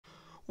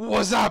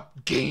What's up,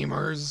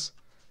 gamers?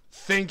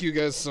 Thank you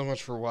guys so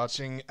much for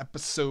watching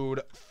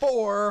episode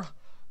 4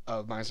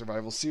 of my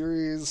survival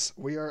series.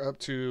 We are up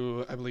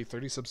to, I believe,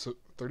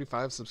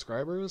 35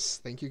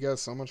 subscribers. Thank you guys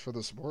so much for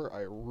the support.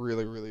 I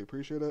really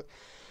appreciate it.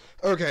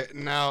 Okay,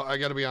 now I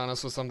gotta be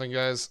honest with something,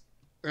 guys.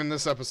 In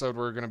this episode,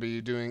 we're gonna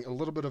be doing a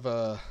little bit of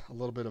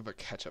a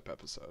catch-up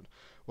episode.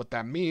 What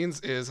that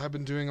means is I've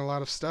been doing a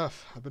lot of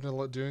stuff. I've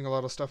been doing a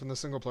lot of stuff in the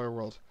single-player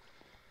world.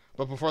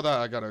 But before that,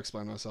 I gotta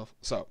explain myself.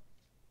 So,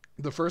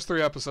 the first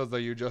 3 episodes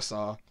that you just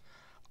saw,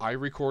 I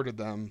recorded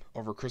them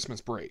over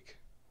Christmas break.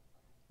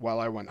 While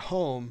I went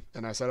home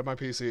and I set up my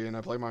PC and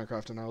I played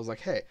Minecraft, and I was like,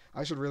 hey,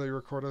 I should really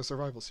record a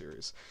survival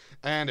series.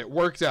 And it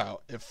worked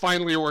out. It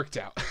finally worked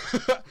out.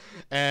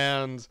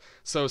 And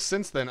so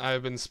since then,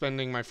 I've been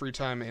spending my free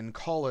time in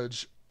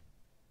college,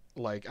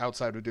 like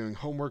outside of doing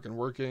homework and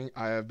working.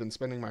 I have been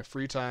spending my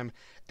free time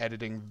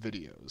editing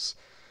videos.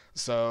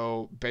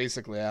 So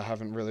basically, I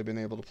haven't really been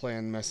able to play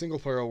in my single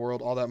player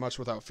world all that much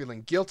without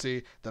feeling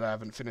guilty that I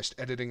haven't finished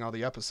editing all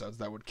the episodes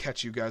that would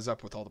catch you guys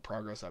up with all the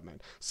progress I've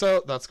made.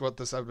 So that's what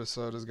this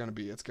episode is going to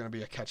be. It's going to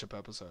be a catch-up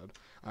episode.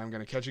 I'm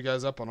going to catch you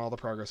guys up on all the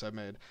progress I've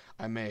made.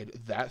 I made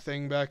that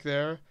thing back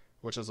there,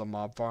 which is a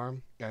mob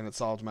farm, and it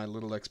solved my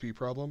little XP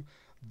problem.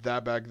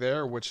 That back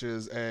there, which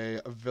is a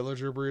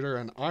villager breeder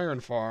and iron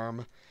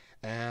farm.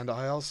 And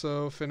I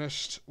also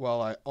finished, well,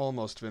 I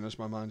almost finished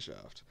my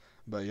mineshaft.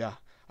 But yeah,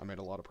 I made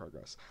a lot of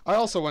progress. I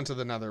also went to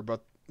the nether,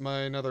 but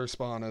my nether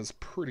spawn is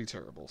pretty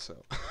terrible,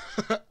 so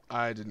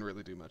I didn't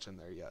really do much in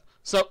there yet.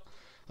 So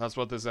that's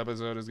what this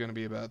episode is going to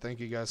be about. Thank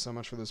you guys so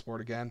much for the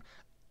support again.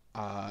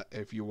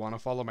 If you want to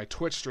follow my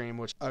Twitch stream,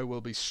 which I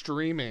will be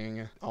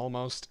streaming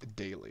almost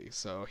daily.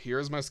 So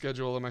here's my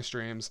schedule of my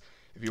streams.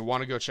 If you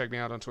want to go check me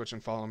out on Twitch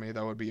and follow me,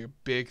 that would be a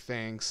big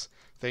thanks.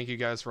 Thank you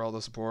guys for all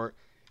the support.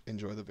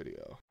 Enjoy the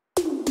video.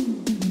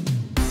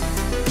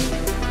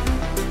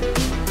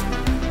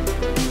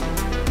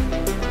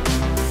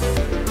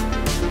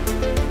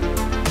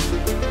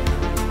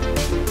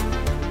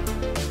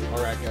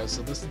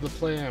 So this is the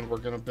plan. We're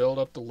going to build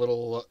up the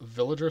little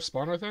villager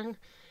spawner thing,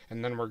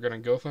 and then we're going to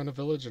go find a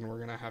village, and we're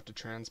going to have to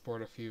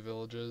transport a few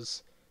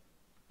villages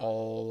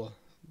all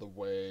the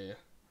way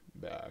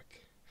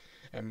back.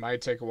 It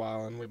might take a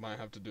while, and we might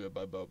have to do it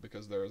by boat,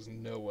 because there is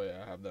no way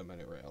I have that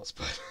many rails,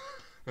 but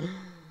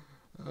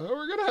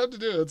we're going to have to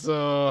do it,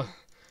 so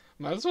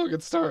might as well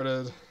get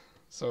started.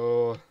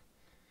 So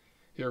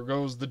here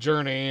goes the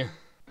journey.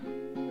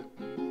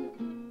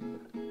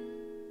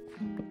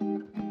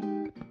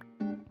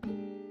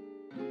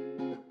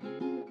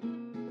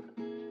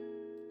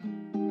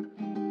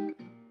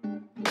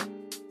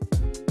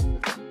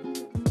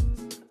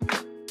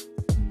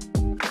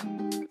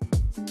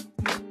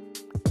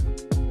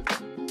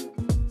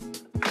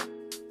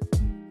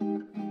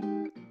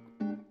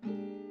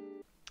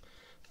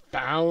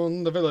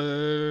 Found the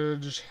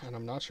village, and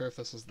I'm not sure if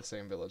this is the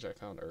same village I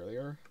found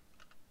earlier.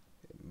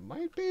 It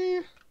might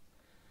be.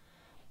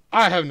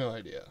 I have no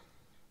idea.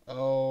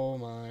 Oh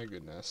my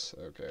goodness.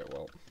 Okay,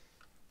 well.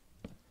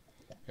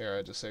 Here,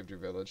 I just saved your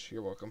village.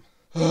 You're welcome.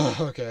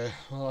 Okay,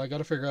 well, I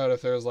gotta figure out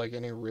if there's like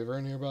any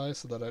river nearby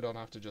so that I don't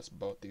have to just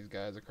boat these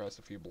guys across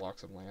a few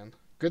blocks of land.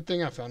 Good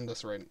thing I found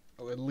this right,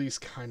 at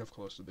least kind of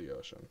close to the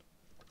ocean.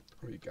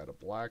 We got a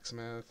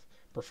blacksmith.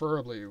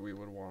 Preferably, we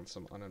would want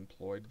some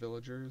unemployed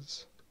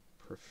villagers.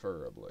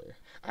 Preferably.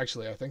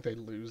 Actually, I think they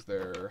lose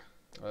their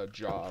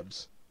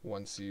jobs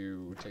once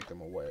you take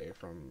them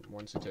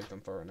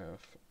far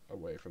enough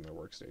away from their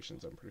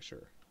workstations, I'm pretty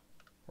sure.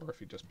 Or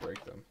if you just break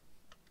them.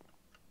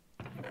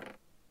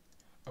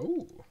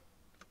 Oh!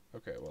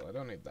 Okay, well, I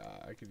don't need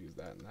that. I could use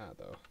that and that,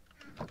 though.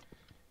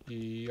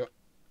 Yoink!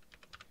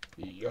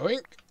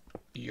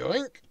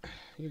 Yoink!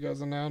 You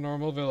guys are now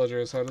normal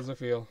villagers. How does it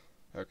feel?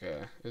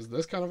 Okay, is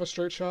this kind of a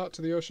straight shot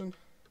to the ocean?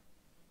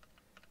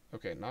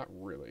 Okay, not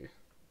really.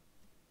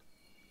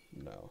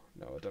 No,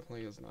 it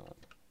definitely is not.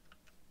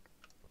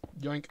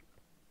 Yoink.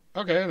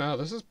 Okay, no,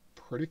 this is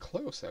pretty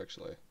close,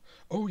 actually.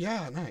 Oh,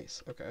 yeah,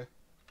 nice. Okay.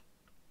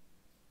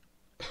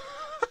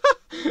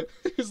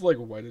 He's like,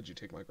 why did you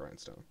take my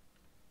grindstone?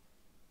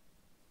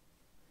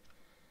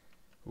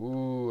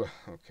 Ooh,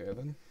 okay,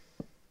 then.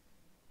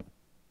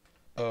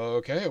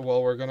 Okay,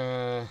 well, we're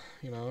gonna,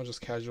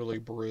 just casually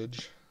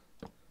bridge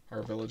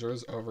our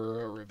villagers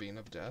over a ravine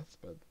of death,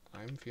 but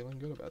I'm feeling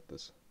good about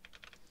this.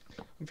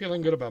 I'm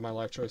feeling good about my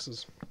life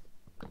choices.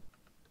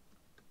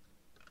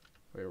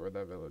 Wait, where'd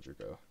that villager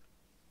go?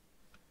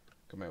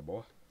 Come here,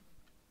 boy.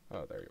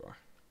 Oh, there you are.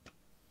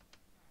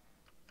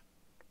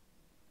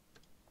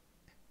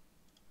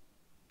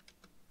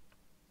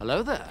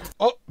 Hello there.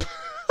 Oh!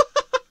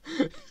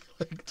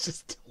 Like,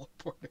 just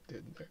teleported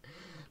in there.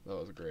 That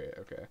was great,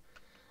 okay.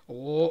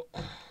 Oh,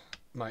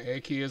 my A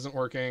key isn't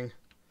working.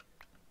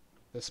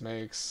 This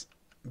makes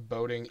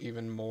boating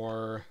even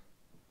more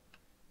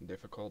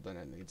difficult than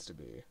it needs to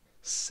be.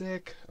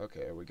 Sick.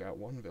 Okay, we got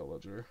one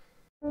villager.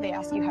 They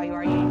ask you how you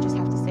are, you just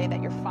have to say that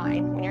you're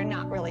fine when you're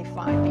not really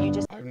fine, but you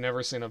just... I've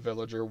never seen a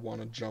villager want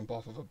to jump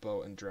off of a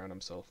boat and drown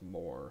himself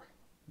more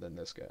than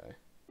this guy.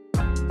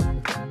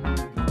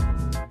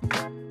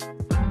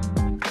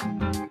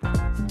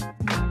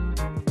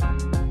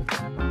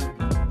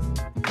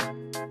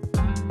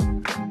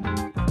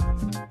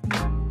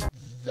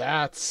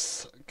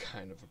 that's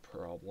kind of a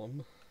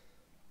problem.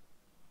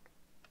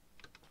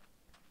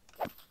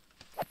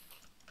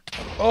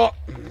 Oh!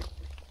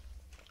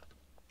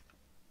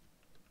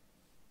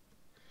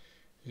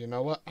 You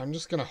know what? I'm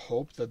just gonna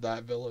hope that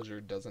that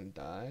villager doesn't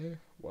die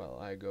while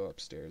I go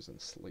upstairs and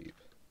sleep.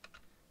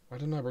 Why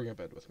didn't I bring a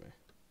bed with me?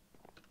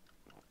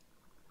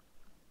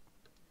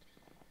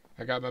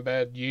 I got my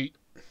bed, yeet.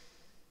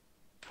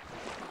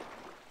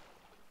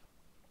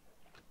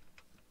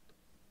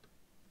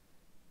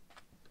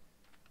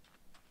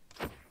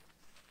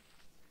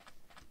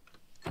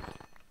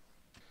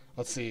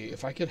 Let's see,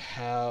 if I could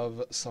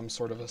have some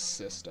sort of a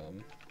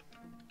system.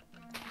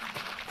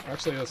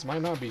 Actually, this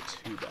might not be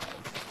too bad.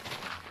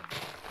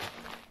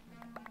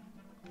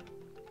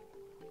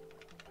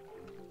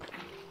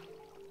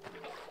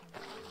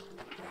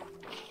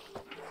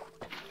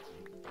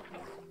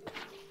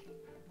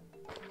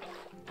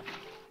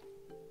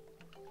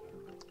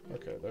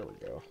 Okay, there we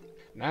go.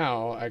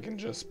 Now I can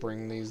just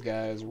bring these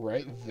guys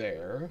right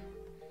there.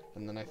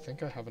 And then I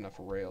think I have enough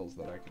rails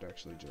that I could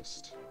actually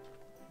just...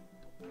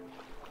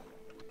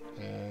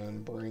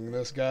 And bring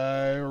this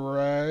guy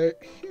right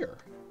here.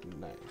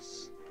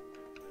 Nice.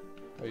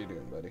 How you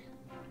doing, buddy?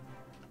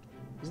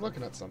 He's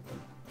looking at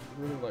something.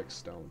 He really likes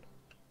stone.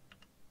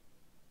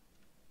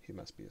 He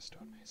must be a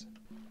stonemason.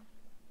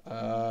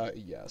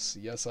 Yes.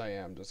 Yes, I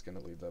am just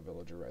gonna leave that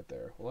villager right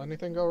there. Will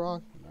anything go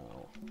wrong?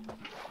 No.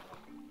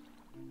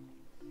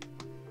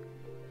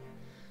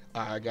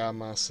 I got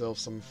myself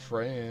some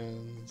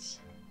friends.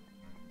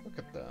 Look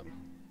at them.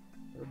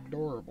 They're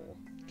adorable.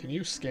 Can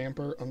you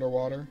scamper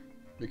underwater?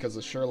 Because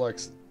it sure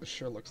looks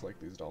like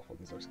these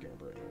dolphins are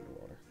scampering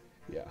underwater.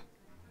 Yeah.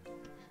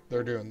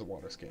 They're doing the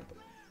water scamper.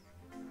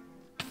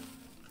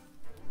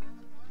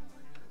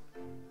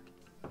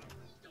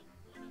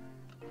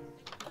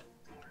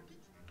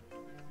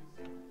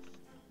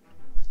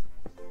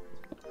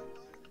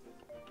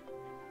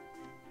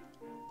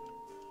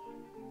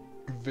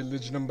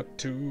 Villager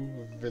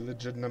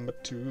number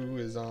 2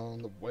 is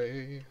on the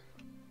way.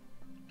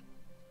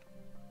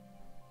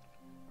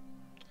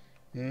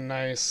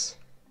 Nice.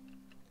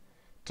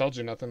 Told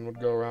you nothing would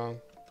go wrong.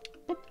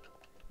 Boop.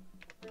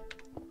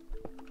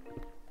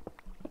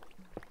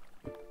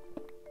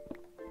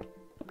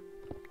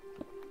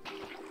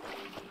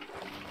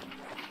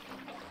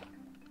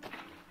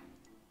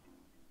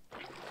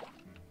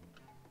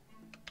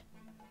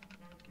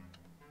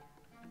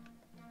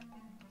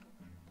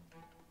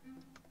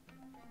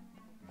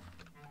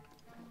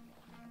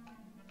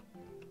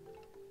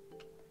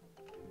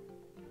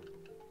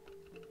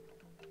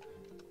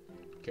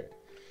 Okay.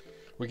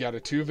 We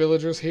got 2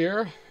 villagers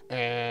here,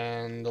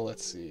 and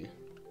let's see.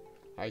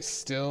 I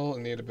still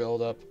need to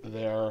build up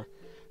their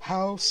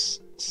house,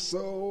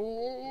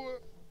 so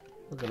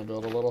we're gonna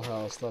build a little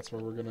house. That's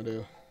what we're gonna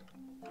do.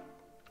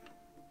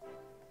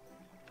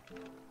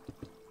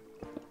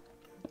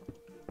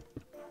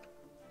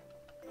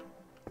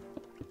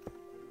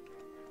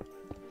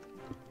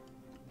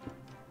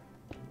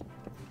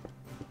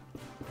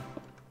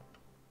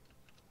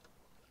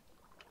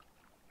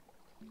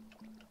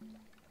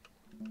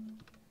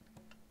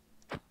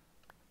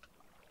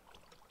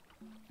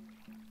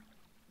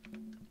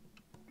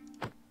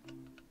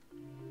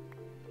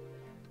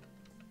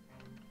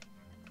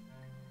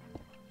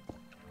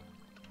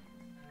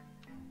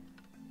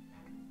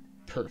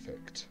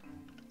 Perfect.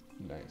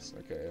 Nice.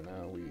 Okay,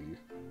 now we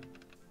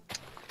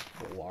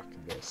block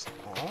this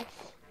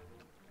off.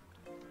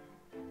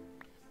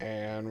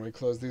 And we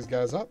close these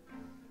guys up.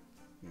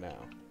 Now,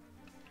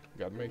 we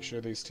gotta make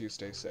sure these 2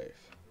 stay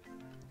safe.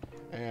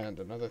 And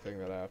another thing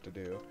that I have to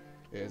do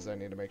is I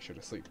need to make sure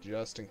to sleep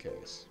just in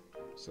case.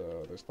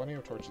 So there's plenty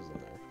of torches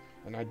in there.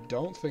 And I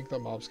don't think that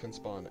mobs can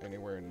spawn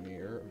anywhere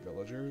near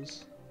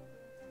villagers.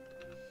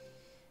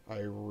 I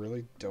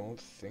really don't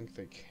think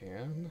they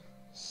can.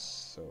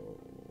 So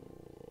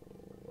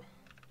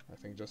I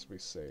think just to be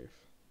safe.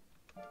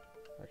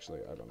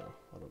 Actually, I don't know.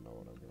 I don't know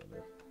what I'm gonna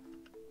do.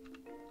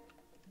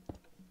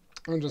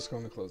 I'm just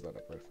going to close that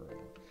up right for right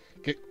now.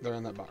 Okay, they're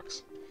in that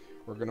box.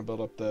 We're gonna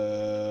build up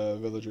the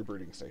villager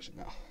breeding station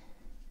now.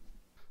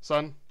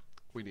 Son,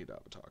 we need to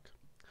have a talk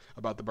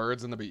about the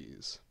birds and the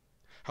bees.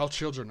 How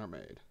children are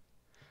made.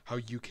 How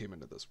you came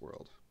into this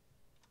world.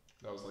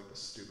 That was like the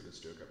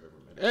stupidest joke I've ever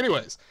made.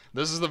 Anyways,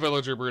 this is the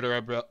villager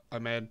breeder I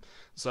made.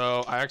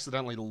 So I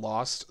accidentally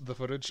lost the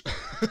footage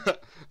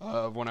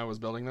of when I was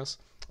building this.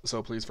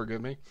 So please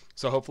forgive me.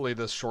 So hopefully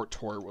this short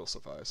tour will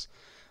suffice.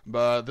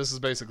 But this is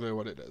basically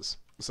what it is.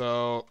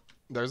 So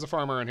there's a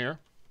farmer in here.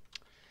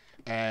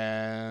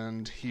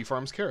 And he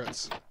farms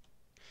carrots.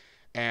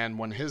 And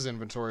when his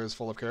inventory is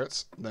full of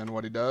carrots, then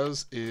what he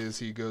does is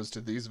he goes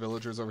to these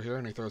villagers over here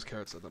and he throws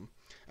carrots at them.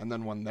 And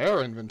then when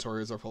their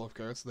inventories are full of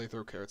carrots, they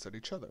throw carrots at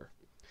each other.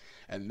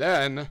 And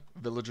then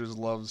villagers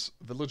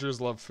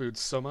love food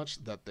so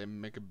much that they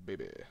make a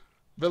baby.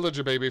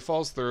 Villager baby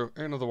falls through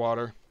into the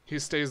water. He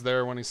stays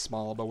there when he's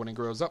small, but when he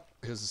grows up,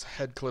 his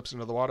head clips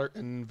into the water,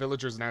 and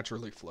villagers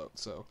naturally float.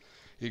 So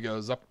he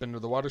goes up into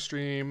the water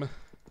stream,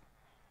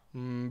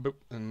 Boop,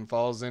 and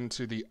falls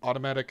into the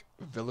automatic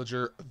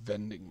villager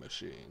vending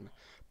machine.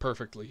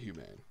 Perfectly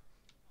humane.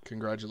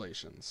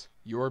 Congratulations.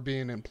 You're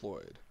being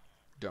employed.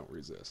 Don't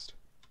resist.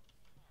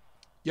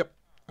 Yep,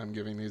 I'm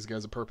giving these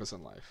guys a purpose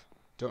in life.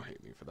 Don't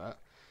hate me for that.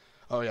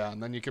 Oh yeah,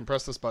 and then you can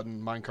press this button,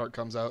 minecart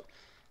comes out,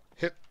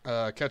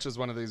 catches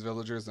one of these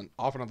villagers, and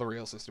off into the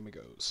rail system it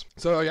goes.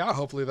 So yeah,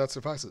 hopefully that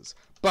suffices.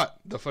 But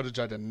the footage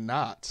I did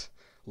not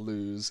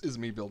lose is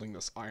me building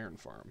this iron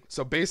farm.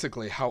 So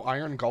basically how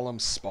iron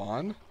golems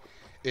spawn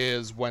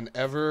is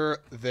whenever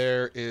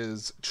there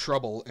is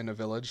trouble in a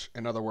village.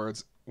 In other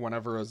words,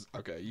 whenever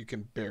okay, you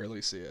can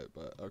barely see it,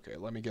 but okay,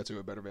 let me get to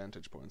a better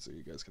vantage point so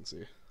you guys can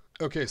see.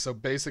 Okay, so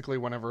basically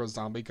whenever a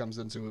zombie comes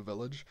into a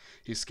village,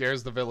 he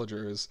scares the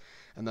villagers,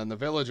 and then the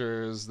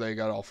villagers, they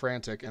got all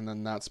frantic, and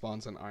then that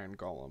spawns an iron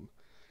golem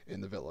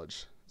in the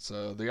village.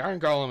 So the iron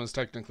golem is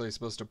technically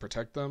supposed to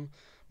protect them,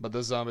 but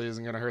this zombie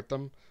isn't going to hurt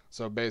them.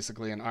 So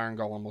basically an iron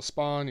golem will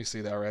spawn, you see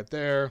that right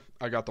there.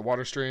 I got the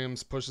water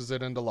streams, pushes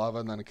it into lava,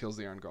 and then it kills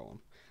the iron golem.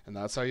 And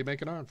that's how you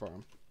make an iron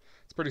farm.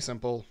 It's pretty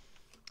simple.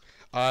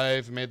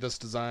 I've made this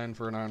design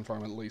for an iron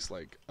farm at least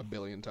like a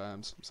billion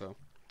times, so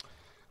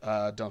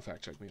don't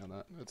fact check me on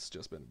that. It's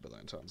just been a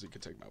billion times. You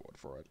can take my word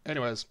for it.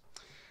 Anyways,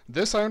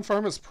 this iron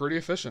farm is pretty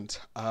efficient.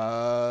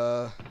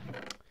 Nice.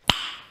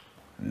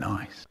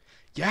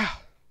 Yeah,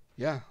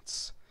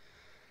 it's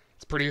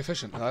pretty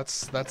efficient.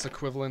 That's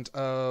equivalent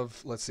of,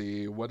 let's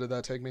see, what did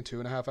that take me?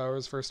 2.5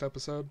 hours first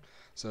episode.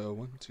 So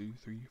 1, 2,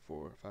 3,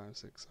 4, 5,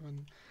 6,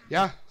 7.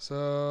 Yeah,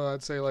 so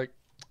I'd say like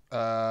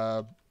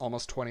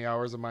almost 20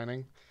 hours of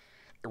mining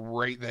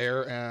right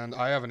there, and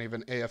I haven't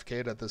even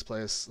AFK'd at this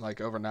place like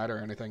overnight or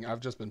anything.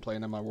 I've just been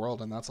playing in my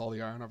world, and that's all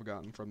the iron I've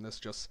gotten from this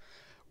just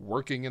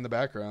working in the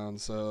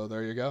background. So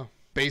there you go.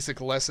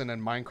 Basic lesson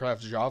in Minecraft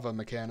Java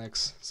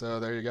mechanics. So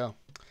there you go.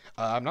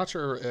 I'm not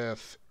sure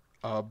if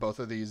both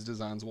of these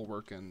designs will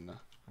work in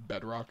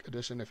Bedrock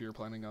Edition if you're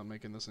planning on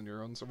making this in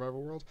your own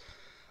survival world.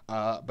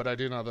 But I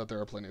do know that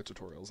there are plenty of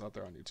tutorials out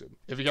there on YouTube.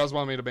 If you guys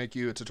want me to make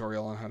you a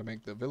tutorial on how to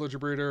make the villager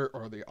breeder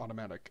or the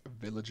automatic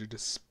villager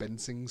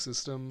dispensing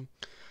system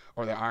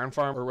or the iron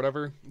farm or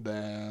whatever,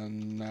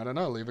 then I don't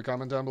know, leave a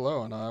comment down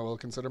below and I will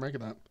consider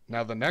making that.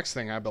 Now the next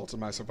thing I built in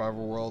my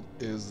survival world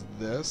is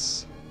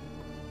this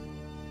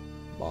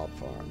mob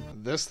farm.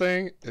 This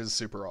thing is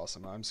super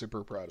awesome. I'm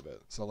super proud of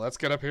it. So let's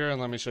get up here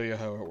and let me show you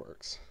how it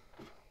works.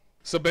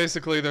 So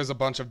basically there's a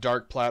bunch of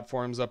dark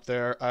platforms up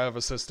there. I have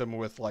a system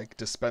with like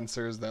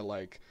dispensers that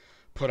like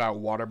put out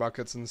water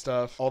buckets and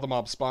stuff. All the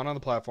mobs spawn on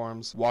the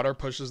platforms, water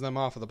pushes them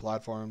off of the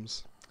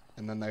platforms,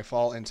 and then they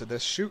fall into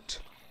this chute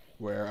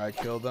where I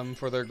kill them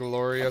for their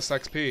glorious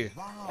XP.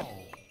 Wow.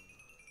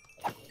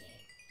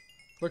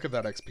 Look at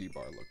that XP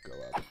bar go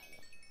up.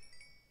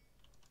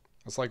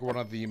 It's like one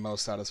of the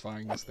most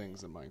satisfying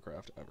things in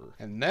Minecraft ever.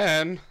 And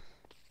then,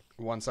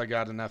 once I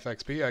got enough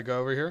XP, I go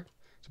over here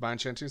to my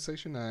enchanting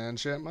station and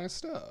enchant my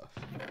stuff.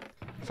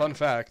 Fun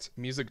fact,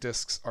 music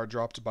discs are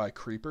dropped by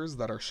creepers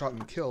that are shot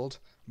and killed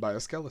by a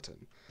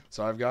skeleton.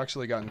 So I've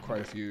actually gotten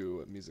quite a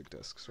few music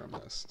discs from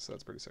this, so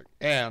that's pretty sick.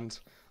 And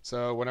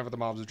so whenever the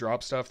mobs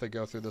drop stuff, they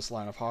go through this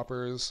line of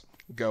hoppers,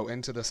 go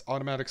into this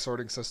automatic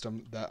sorting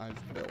system that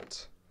I've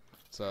built.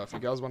 So if you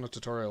guys want a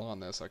tutorial on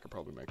this, I could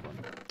probably make one.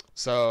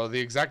 So the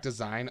exact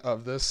design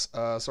of this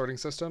sorting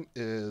system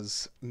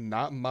is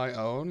not my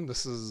own.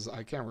 This is,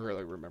 I can't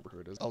really remember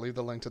who it is. I'll leave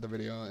the link to the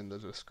video in the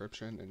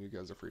description and you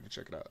guys are free to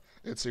check it out.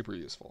 It's super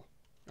useful.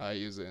 I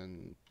use it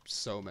in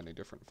so many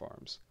different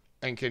farms.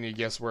 And can you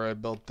guess where I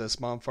built this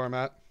mob farm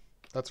at?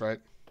 That's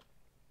right.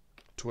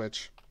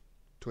 Twitch.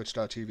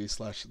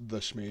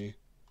 Twitch.tv/TheSchmee.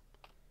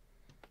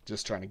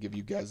 Just trying to give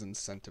you guys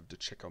incentive to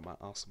check out my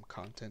awesome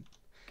content.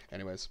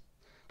 Anyways.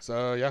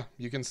 So yeah,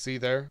 you can see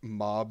there,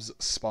 mobs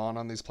spawn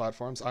on these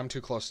platforms. I'm too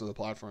close to the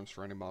platforms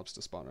for any mobs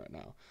to spawn right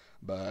now.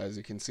 But as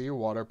you can see,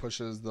 water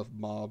pushes the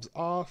mobs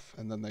off,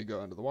 and then they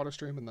go into the water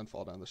stream and then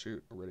fall down the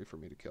chute, ready for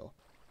me to kill.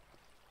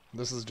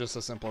 This is just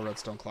a simple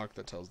redstone clock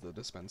that tells the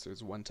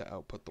dispensers when to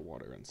output the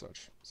water and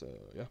such. So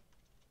yeah.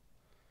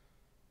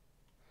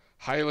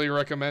 Highly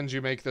recommend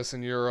you make this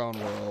in your own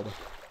world.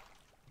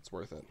 It's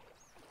worth it.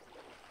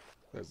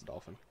 There's the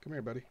dolphin. Come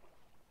here, buddy.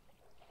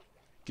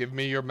 Give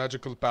me your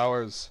magical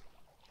powers.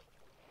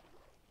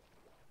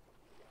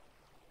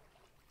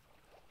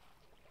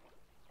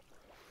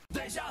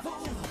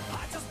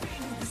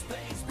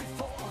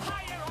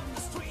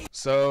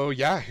 So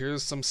yeah,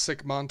 here's some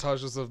sick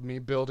montages of me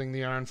building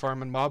the iron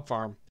farm and mob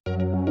farm.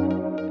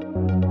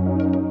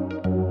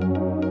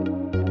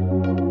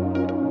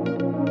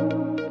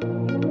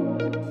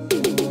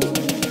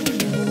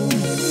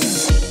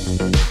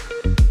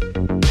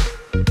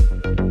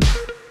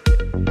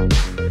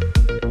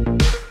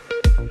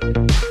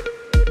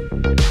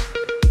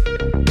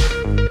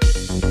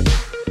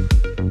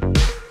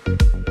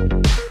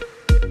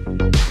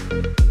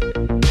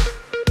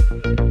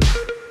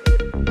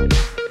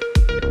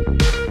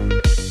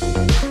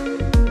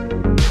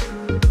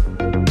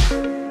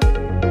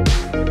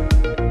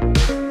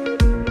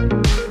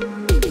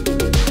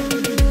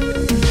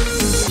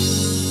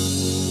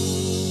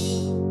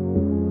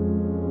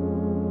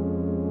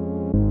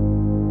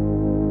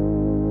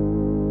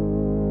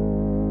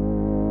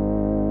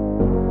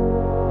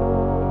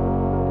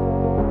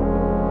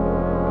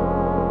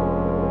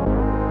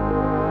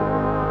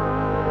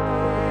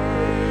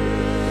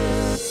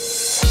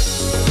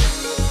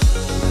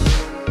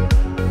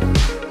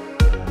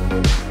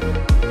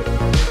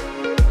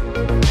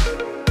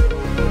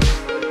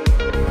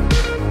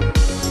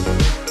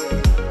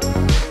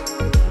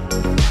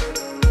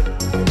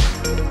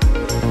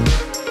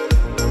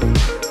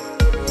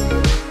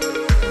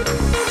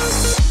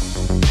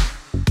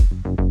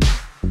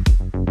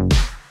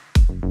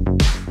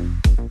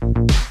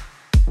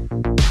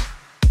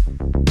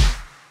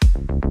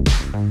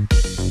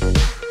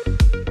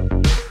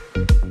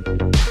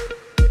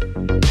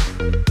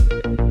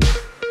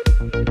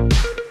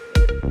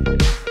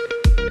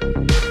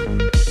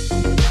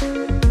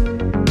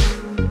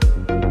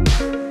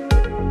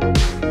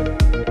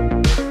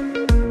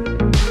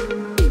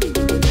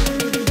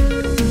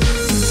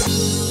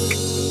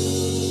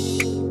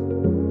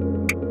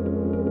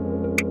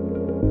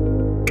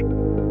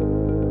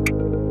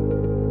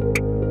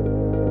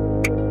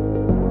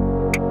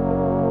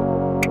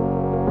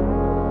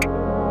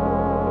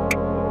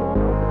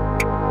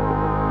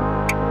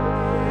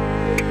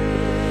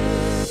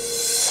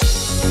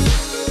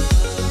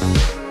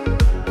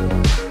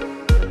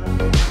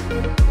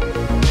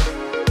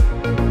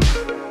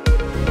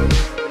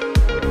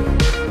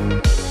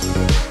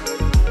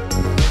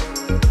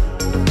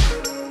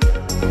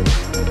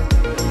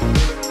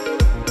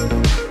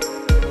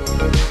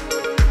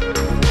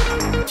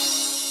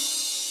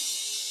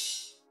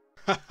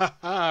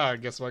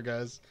 guess what,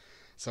 guys?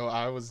 So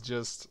I was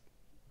just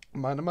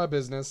minding my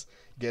business,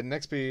 getting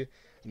XP,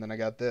 and then I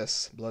got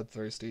this,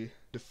 Bloodthirsty.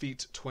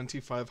 Defeat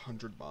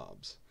 2,500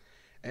 mobs.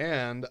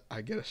 And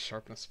I get a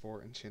Sharpness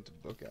 4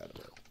 enchanted book out of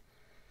it.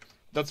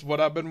 That's what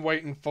I've been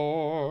waiting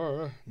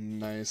for.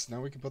 Nice.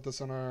 Now we can put this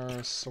on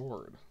our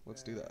sword.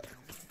 Let's do that.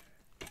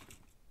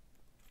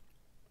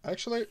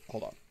 Actually,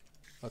 hold on.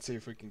 Let's see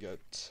if we can get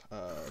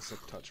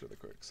Silk Touch really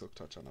quick. Silk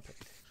Touch on a pick.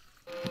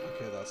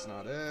 Okay, that's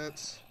not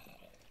it.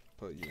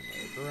 Put you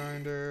in the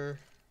grinder.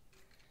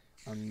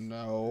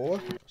 No.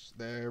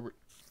 There.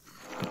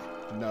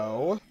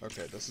 No.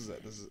 Okay, this is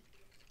it. This is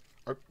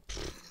it.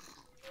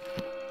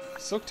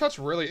 Silk Touch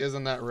really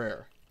isn't that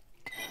rare.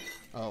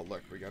 Oh,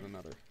 look, we got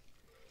another.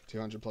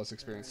 200 plus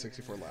experience,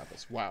 64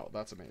 lapis. Wow,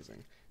 that's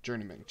amazing.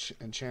 Journeyman,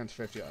 enchant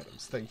 50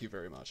 items. Thank you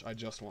very much. I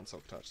just want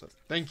Silk Touch.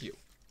 Thank you.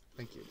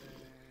 Thank you.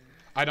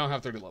 I don't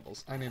have 30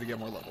 levels. I need to get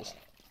more levels.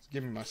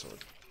 Give me my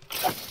sword.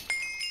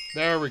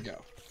 There we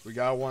go. We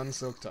got one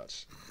Silk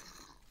Touch.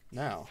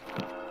 Now,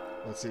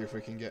 let's see if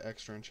we can get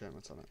extra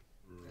enchantments on it.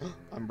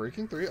 I'm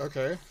breaking 3.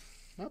 Okay.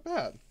 Not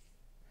bad.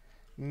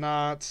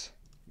 Not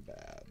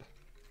bad.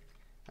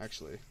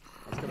 Actually,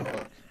 let's get a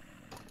book.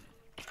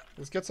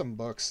 Let's get some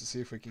books to see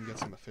if we can get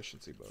some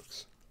efficiency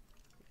books.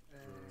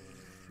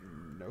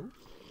 Nope.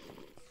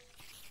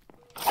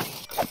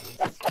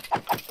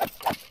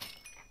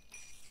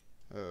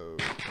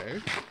 Okay.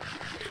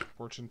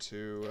 Fortune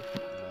 2.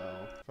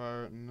 No.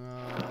 Fire.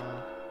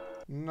 No.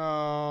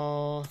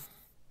 No.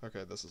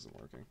 Okay, this isn't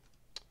working.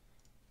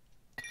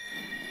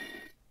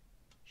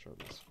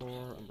 Sharpness 4.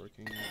 I'm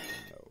breaking.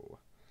 No.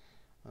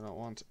 I don't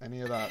want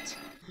any of that.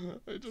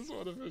 I just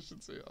want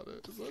efficiency on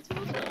it. That's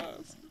what I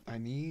asked. I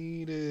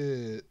need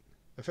it.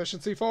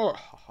 Efficiency 4.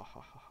 Ha ha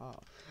ha ha ha.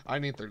 I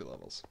need 30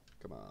 levels.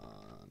 Come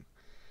on.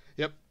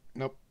 Yep.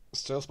 Nope.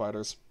 Still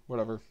spiders.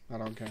 Whatever. I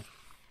don't care.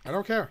 I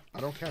don't care. I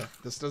don't care.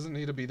 This doesn't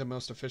need to be the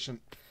most efficient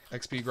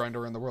XP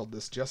grinder in the world.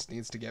 This just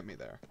needs to get me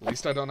there. At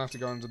least I don't have to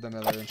go into the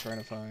nether and try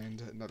to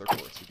find nether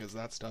quartz, because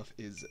that stuff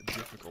is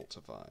difficult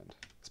to find.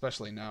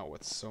 Especially now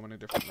with so many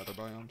different nether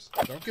biomes.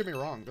 Don't get me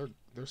wrong,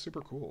 they're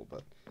super cool,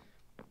 but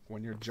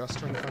when you're just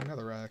trying to find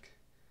netherrack,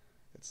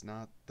 it's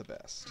not the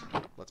best.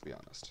 Let's be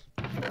honest.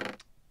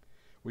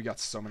 We got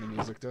so many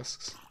music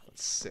discs.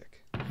 That's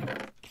sick.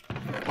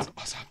 That's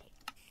awesome.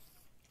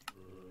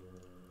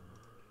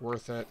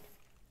 Worth it.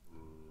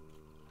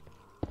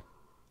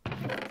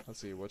 Let's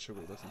see, what should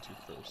we listen to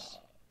first?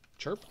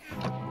 Chirp?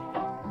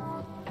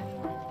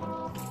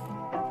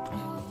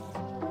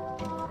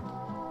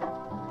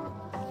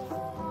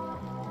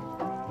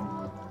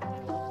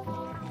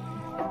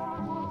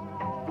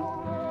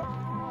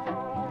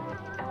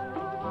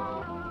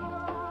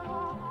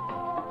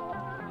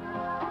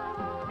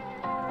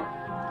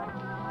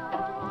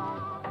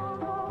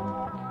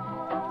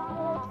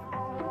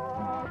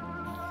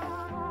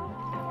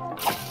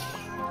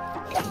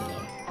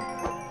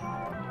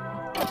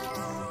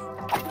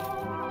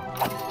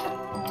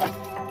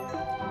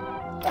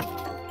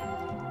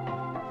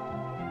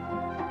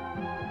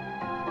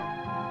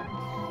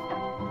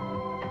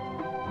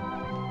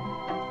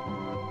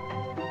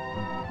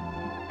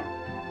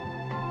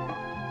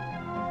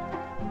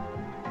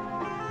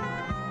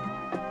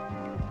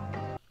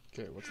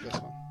 Okay, what's this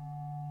one?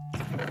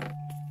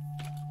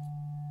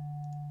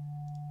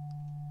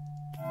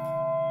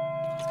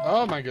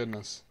 Oh my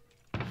goodness.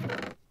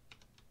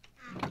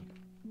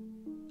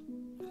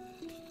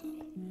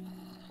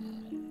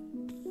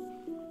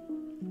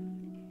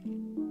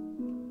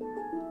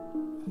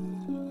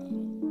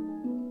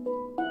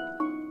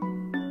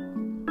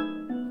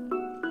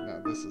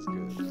 Now this is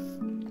good.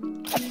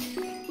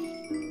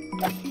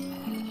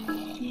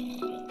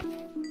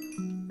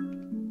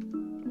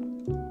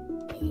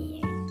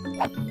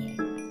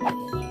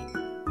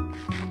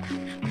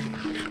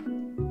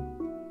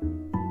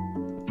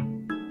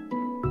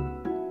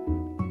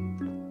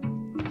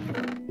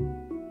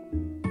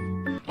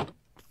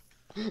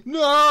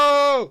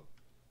 No!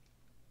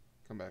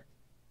 Come back.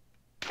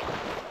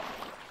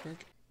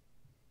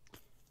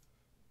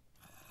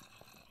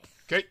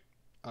 Okay.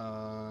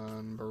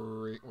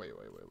 Wait.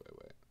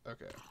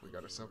 Okay, we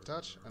got our Silk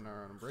Touch and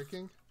our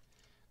Unbreaking.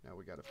 Now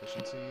we got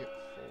Efficiency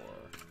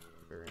 4.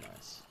 Very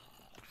nice.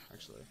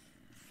 Actually,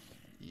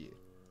 yeah,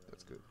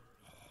 that's good.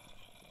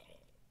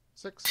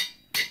 6.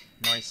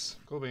 Nice.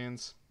 Cool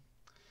beans.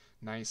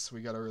 Nice.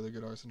 We got a really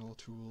good arsenal of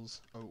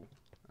tools. Oh,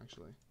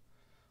 actually.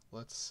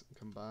 Let's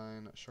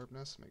combine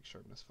Sharpness, make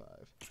Sharpness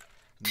 5.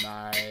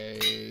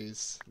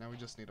 Nice. Now we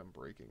just need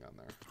Unbreaking on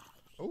there.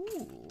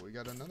 Oh, we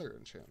got another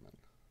enchantment.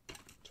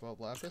 12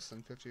 Lapis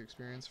and 50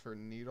 experience for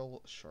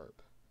Needle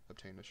Sharp.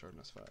 Obtained a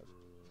Sharpness 5.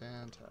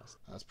 Fantastic.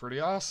 That's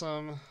pretty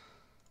awesome.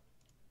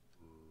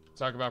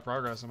 Talk about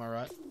progress, am I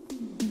right?